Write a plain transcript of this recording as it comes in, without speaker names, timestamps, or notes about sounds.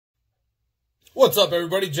What's up,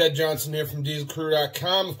 everybody? Jed Johnson here from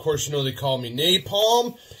DieselCrew.com. Of course, you know they call me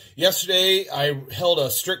Napalm. Yesterday, I held a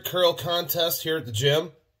strict curl contest here at the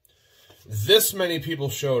gym. This many people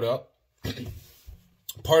showed up.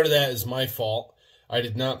 Part of that is my fault. I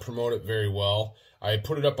did not promote it very well. I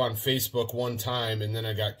put it up on Facebook one time, and then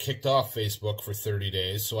I got kicked off Facebook for 30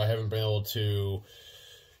 days, so I haven't been able to,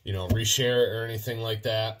 reshare it or anything like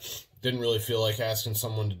that. Didn't really feel like asking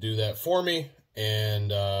someone to do that for me,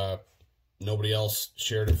 and nobody else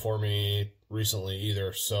shared it for me recently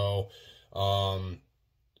either. So,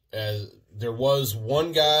 as there was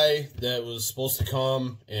one guy that was supposed to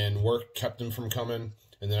come and work kept him from coming.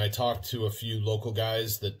 And then I talked to a few local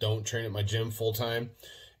guys that don't train at my gym full time,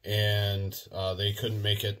 and they couldn't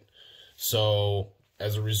make it. So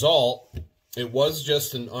as a result, it was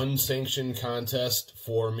just an unsanctioned contest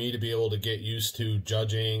for me to be able to get used to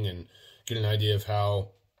judging and get an idea of how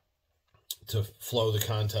to flow the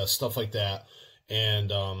contest, stuff like that.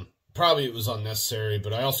 And probably it was unnecessary,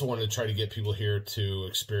 but I also wanted to try to get people here to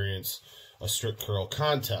experience a strict curl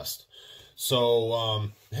contest. So,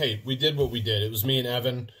 hey, we did what we did. It was me and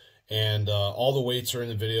Evan, and all the weights are in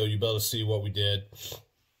the video. You'll be able to see what we did.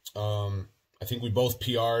 I think we both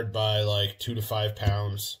PR'd by like 2 to 5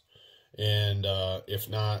 pounds, and if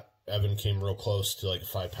not, Evan came real close to like a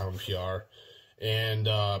 5-pound PR. And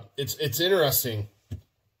it's interesting.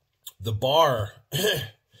 The bar,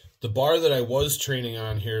 the bar that I was training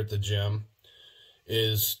on here at the gym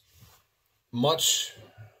is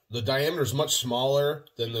the diameter is much smaller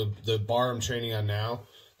than the bar I'm training on now.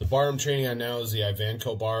 The bar I'm training on now is the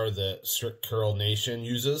Ivanco bar that Strict Curl Nation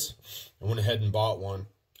uses. I went ahead and bought one.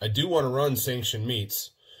 I do want to run sanctioned meets,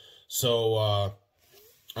 so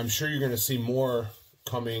I'm sure you're going to see more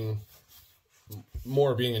coming,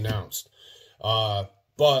 more being announced.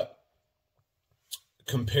 But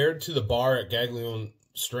compared to the bar at Gaglione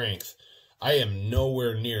Strength, I am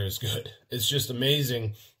nowhere near as good. It's just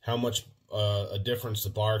amazing how much a difference the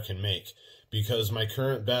bar can make, because my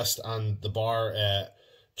current best on the bar at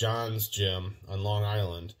John's gym on Long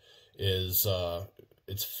Island is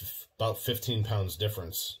it's about 15 pounds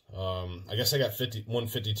difference. I guess I got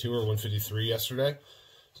 152 or 153 yesterday,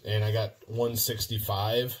 and I got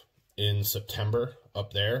 165 in September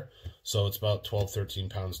up there, so it's about 12-13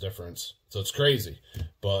 pounds difference. So it's crazy,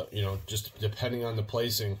 but just depending on the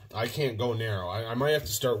placing, I can't go narrow. I might have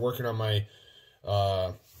to start working on my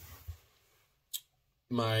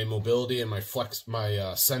my mobility and my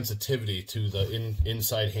sensitivity to the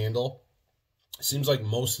inside handle. It seems like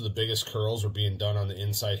most of the biggest curls are being done on the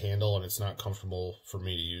inside handle, and it's not comfortable for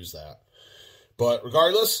me to use that. But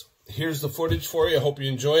regardless, here's the footage for you. I hope you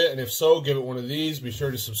enjoy it, and if so, give it one of these. Be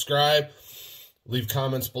sure to subscribe, leave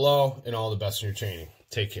comments below, and all the best in your training.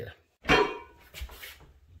 Take care.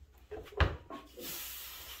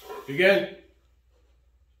 Begin.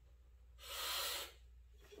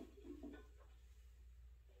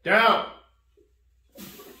 Down.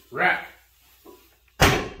 Rack.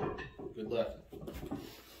 Good left.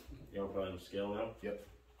 You want to put on the scale now? Yep.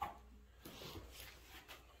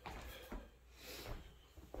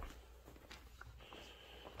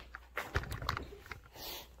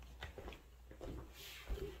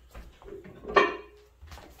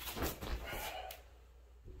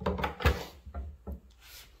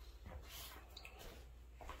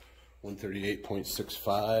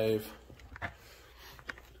 $138.65.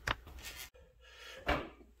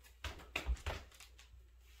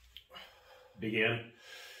 Begin.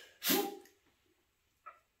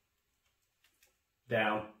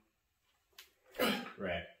 Down.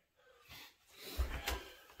 Rack.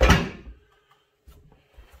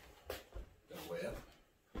 Way up.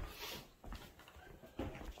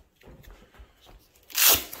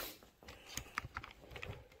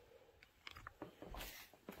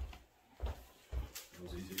 That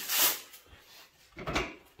was easy.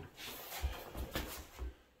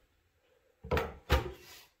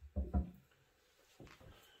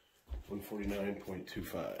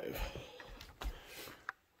 $149.25.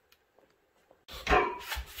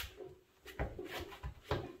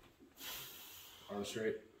 Arm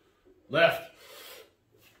straight. Left.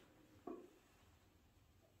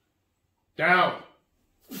 Down.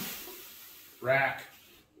 Rack.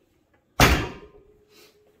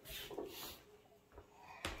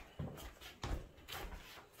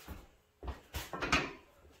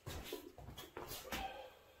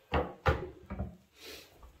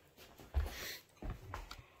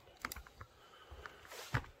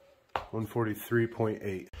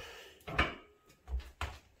 $143.8.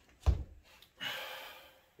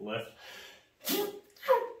 Left.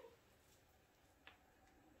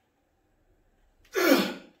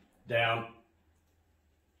 Down.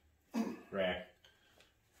 Rack.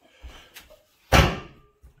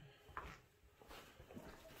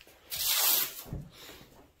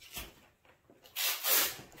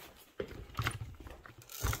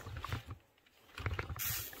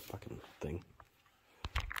 Fucking thing.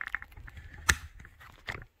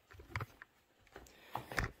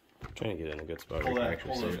 I'm trying to get in a good spot where you can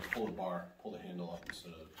actually see it. Pull the bar, pull the handle up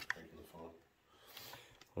instead of cranking the phone.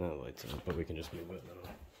 Well, the light's on, but we can just move it now.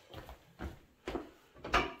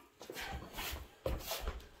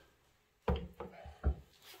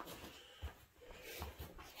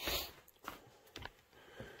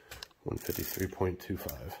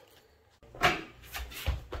 $153.25.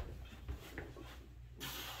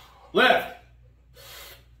 Left.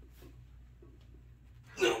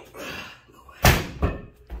 No.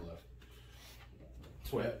 Left.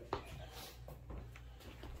 Sweat.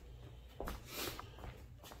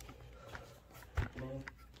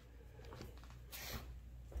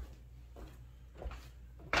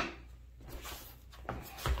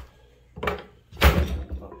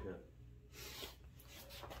 Oh shit.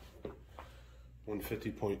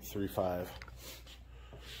 150.35.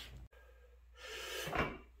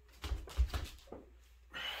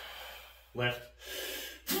 Left.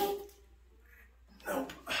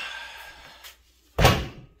 Nope.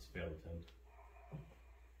 It's failed attempt.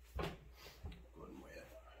 Going way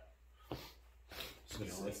up.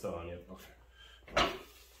 It's still on you. Okay.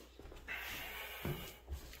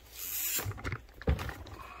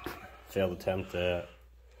 Failed attempt at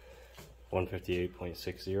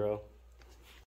 158.60.